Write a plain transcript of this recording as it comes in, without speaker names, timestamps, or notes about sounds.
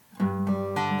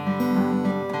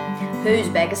Who's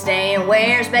Beckistan?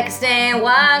 Where's Beckistan?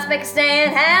 Why's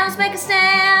Beckistan? How's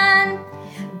Beckistan?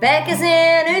 Becca's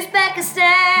in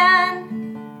Uzbekistan.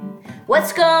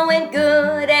 What's going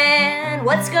good and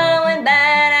what's going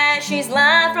bad? As she's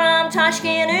live from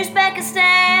Tashkent,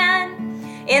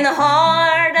 Uzbekistan, in the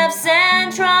heart of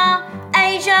Central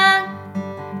Asia.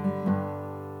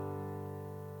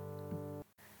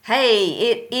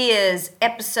 Hey, it is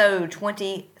episode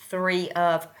 23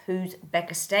 of Who's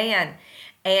Beckistan,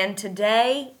 and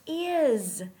today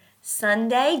is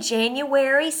Sunday,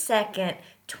 January 2nd,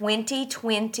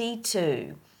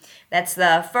 2022. That's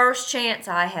the first chance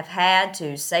I have had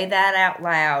to say that out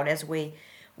loud as we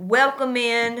welcome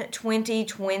in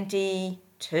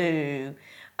 2022.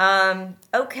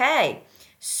 Okay,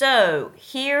 so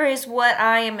here is what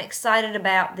I am excited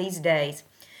about these days.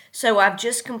 So I've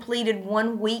just completed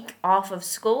 1 week off of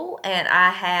school, and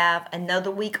I have another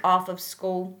week off of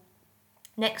school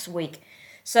next week.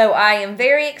 So I am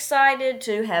very excited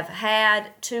to have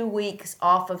had 2 weeks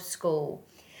off of school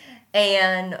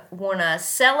and want to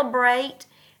celebrate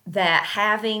that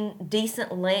having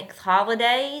decent length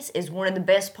holidays is one of the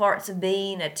best parts of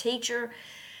being a teacher.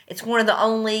 It's one of the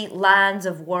only lines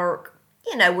of work,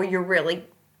 where you're really,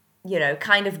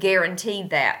 kind of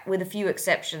guaranteed that, with a few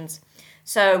exceptions.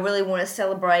 So I really want to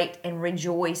celebrate and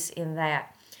rejoice in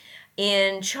that.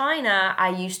 In China, I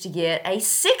used to get a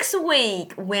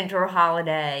 6-week winter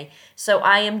holiday. So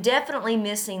I am definitely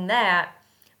missing that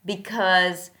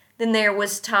because then there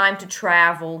was time to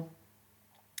travel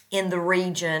in the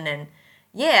region. And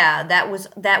yeah, that was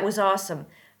awesome.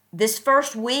 This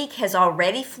first week has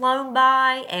already flown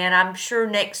by, and I'm sure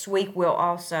next week will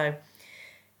also.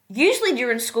 Usually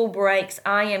during school breaks,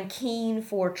 I am keen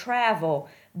for travel,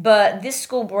 but this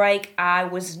school break I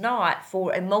was not,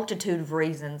 for a multitude of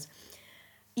reasons.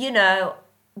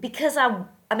 Because I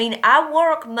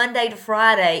work Monday to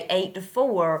Friday, 8 to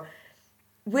 4.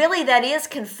 Really, that is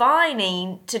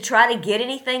confining to try to get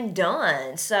anything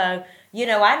done. So,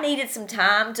 I needed some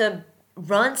time to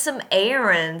run some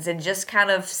errands and just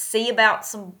kind of see about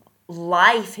some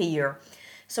life here.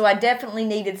 So I definitely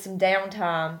needed some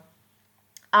downtime.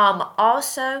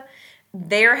 Also,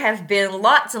 there have been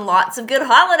lots and lots of good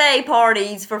holiday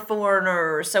parties for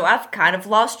foreigners. So I've kind of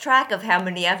lost track of how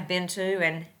many I've been to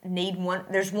and need one.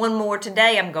 There's one more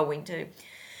today I'm going to.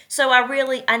 So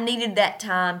I needed that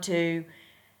time to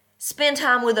spend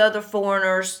time with other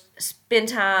foreigners, spend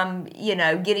time,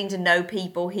 getting to know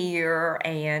people here,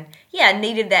 and I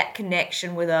needed that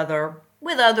connection with other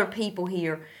people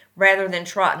here rather than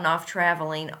trotting off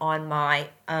traveling on my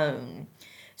own.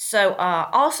 So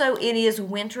also it is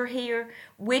winter here,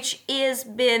 which has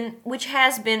been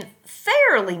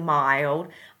fairly mild.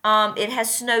 It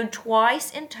has snowed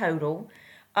twice in total.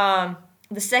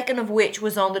 The second of which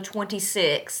was on the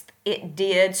 26th. It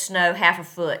did snow half a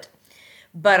foot.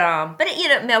 But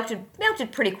it melted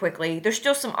pretty quickly. There's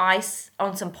still some ice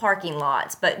on some parking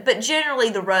lots, but generally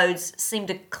the roads seem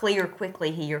to clear quickly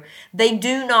here. They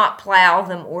do not plow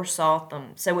them or salt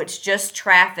them, so it's just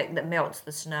traffic that melts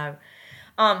the snow.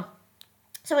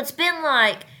 So it's been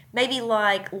maybe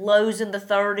lows in the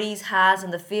 30s, highs in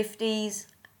the 50s.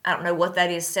 I don't know what that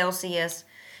is, Celsius.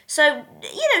 So,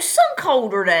 some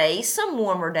colder days, some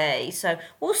warmer days. So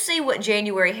we'll see what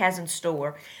January has in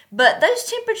store. But those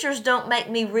temperatures don't make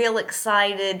me real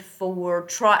excited for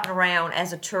trotting around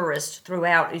as a tourist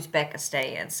throughout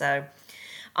Uzbekistan. So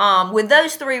with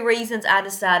those 3 reasons, I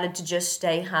decided to just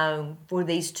stay home for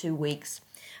these 2 weeks.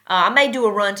 I may do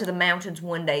a run to the mountains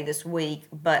one day this week,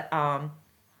 but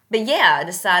yeah, I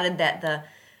decided that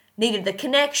needed the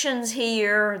connections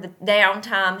here, the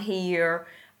downtime here,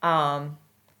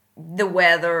 the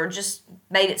weather just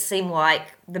made it seem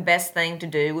like the best thing to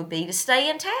do would be to stay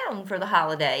in town for the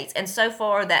holidays. And so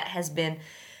far that has been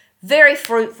very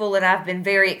fruitful, and I've been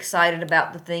very excited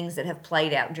about the things that have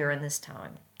played out during this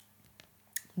time.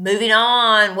 Moving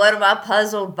on, what am I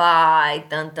puzzled by?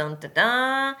 Dun dun dun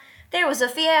dun. There was a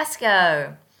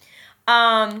fiasco.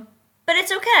 But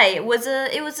it's okay. It was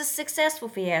a successful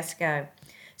fiasco.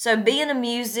 So being a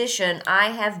musician, I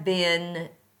have been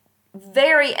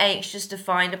very anxious to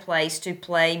find a place to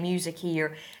play music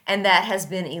here, and that has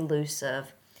been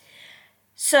elusive.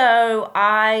 So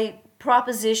I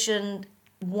propositioned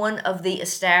one of the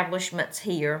establishments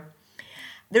here.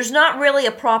 There's not really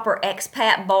a proper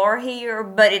expat bar here,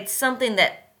 but it's something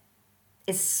that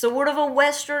is sort of a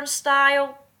Western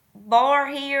style bar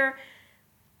here.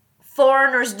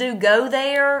 Foreigners do go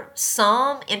there,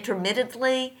 some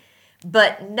intermittently,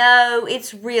 but no,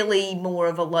 it's really more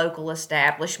of a local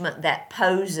establishment that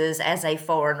poses as a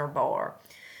foreigner bar.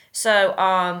 So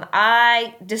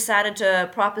I decided to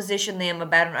proposition them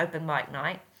about an open mic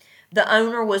night. The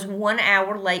owner was 1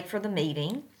 hour late for the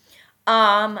meeting.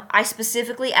 I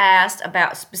specifically asked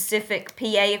about specific PA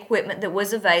equipment that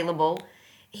was available.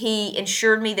 He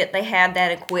assured me that they had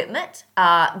that equipment.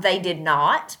 They did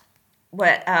not.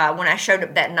 But when I showed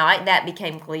up that night, that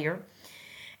became clear.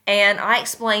 And I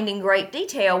explained in great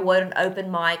detail what an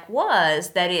open mic was,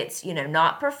 that it's,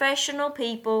 not professional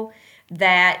people,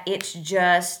 that it's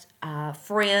just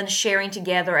friends sharing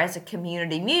together as a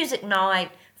community music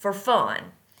night for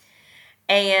fun.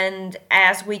 And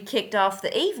as we kicked off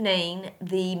the evening,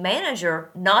 the manager,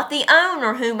 not the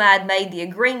owner whom I'd made the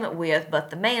agreement with,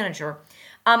 but the manager,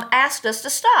 asked us to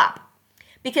stop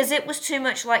because it was too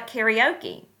much like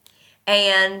karaoke,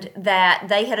 and that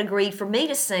they had agreed for me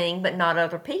to sing but not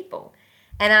other people.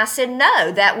 And I said,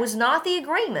 no, that was not the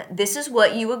agreement. This is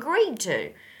what you agreed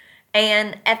to.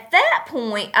 And at that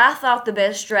point, I thought the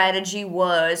best strategy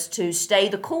was to stay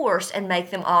the course and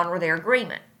make them honor their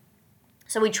agreement.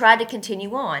 So we tried to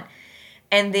continue on.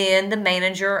 And then the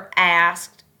manager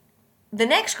asked the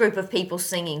next group of people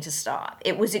singing to stop.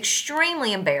 It was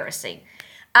extremely embarrassing.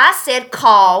 I said,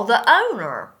 call the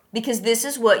owner, because this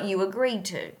is what you agreed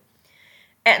to.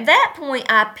 At that point,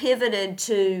 I pivoted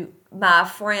to my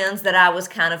friends that I was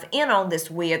kind of in on this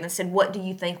with and said, what do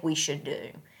you think we should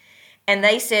do? And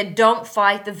they said, don't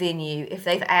fight the venue. If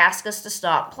they've asked us to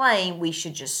stop playing, we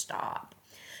should just stop.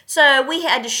 So we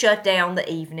had to shut down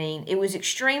the evening. It was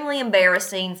extremely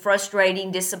embarrassing,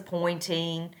 frustrating,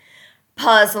 disappointing,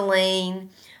 puzzling.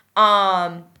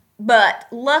 But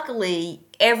luckily,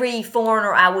 every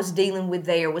foreigner I was dealing with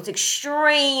there was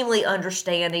extremely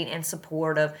understanding and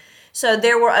supportive. So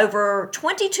there were over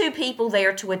 22 people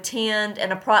there to attend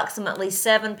and approximately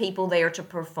 7 people there to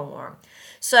perform.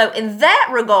 So in that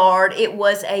regard, it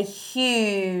was a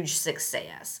huge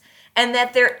success. And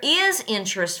that there is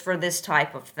interest for this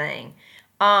type of thing.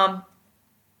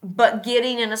 But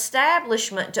getting an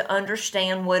establishment to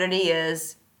understand what it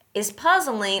is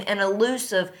puzzling and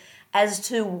elusive as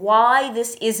to why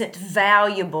this isn't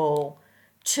valuable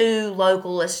to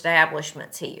local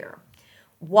establishments here.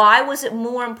 Why was it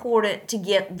more important to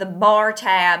get the bar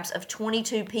tabs of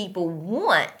 22 people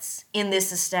once in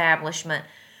this establishment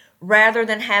rather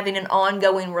than having an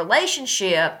ongoing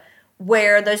relationship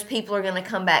where those people are going to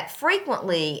come back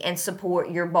frequently and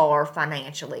support your bar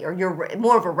financially, or you're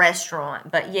more of a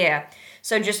restaurant? But yeah,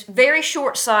 so just very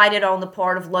short-sighted on the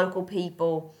part of local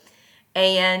people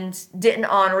and didn't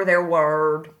honor their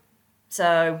word.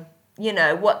 So,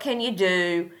 what can you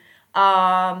do?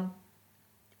 Hoping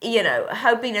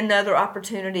another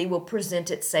opportunity will present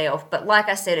itself. But like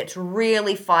I said, it's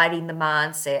really fighting the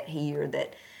mindset here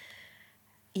that,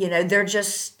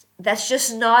 that's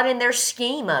just not in their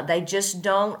schema. They just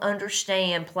don't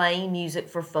understand playing music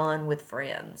for fun with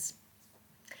friends.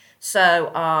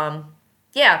 So,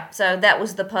 so that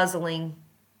was the puzzling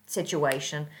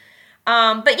situation.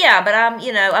 But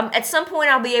I'm at some point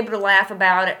I'll be able to laugh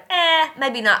about it.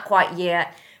 Maybe not quite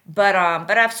yet. But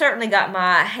I've certainly got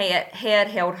my head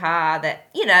held high that,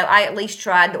 I at least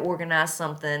tried to organize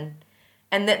something,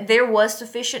 and that there was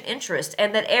sufficient interest,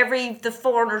 and that the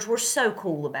foreigners were so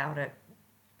cool about it.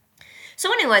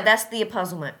 So anyway, that's the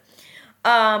puzzlement.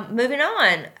 Moving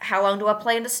on, how long do I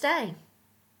plan to stay?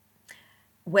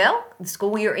 Well, the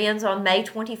school year ends on May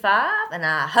 25, and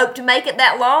I hope to make it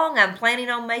that long. I'm planning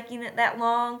on making it that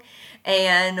long.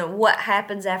 And what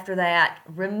happens after that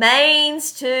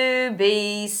remains to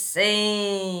be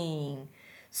seen.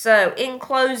 So, in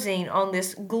closing, on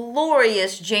this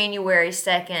glorious January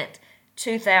 2nd,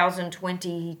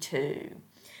 2022,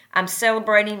 I'm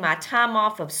celebrating my time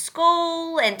off of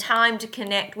school and time to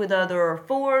connect with other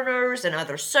foreigners and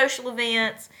other social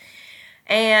events.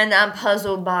 And I'm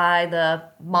puzzled by the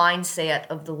mindset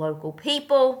of the local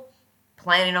people,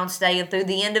 planning on staying through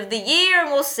the end of the year,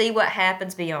 and we'll see what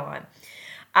happens beyond.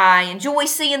 I enjoy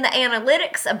seeing the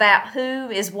analytics about who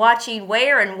is watching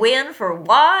where and when for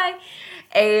why,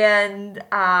 and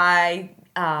I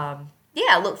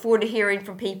look forward to hearing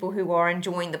from people who are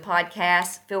enjoying the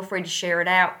podcast. Feel free to share it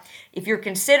out. If you're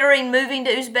considering moving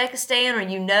to Uzbekistan, or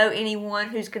you know anyone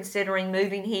who's considering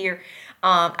moving here,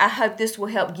 I hope this will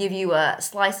help give you a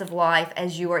slice of life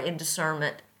as you are in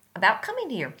discernment about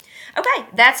coming here. Okay,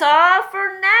 that's all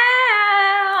for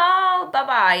now.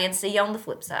 Bye-bye, and see you on the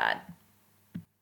flip side.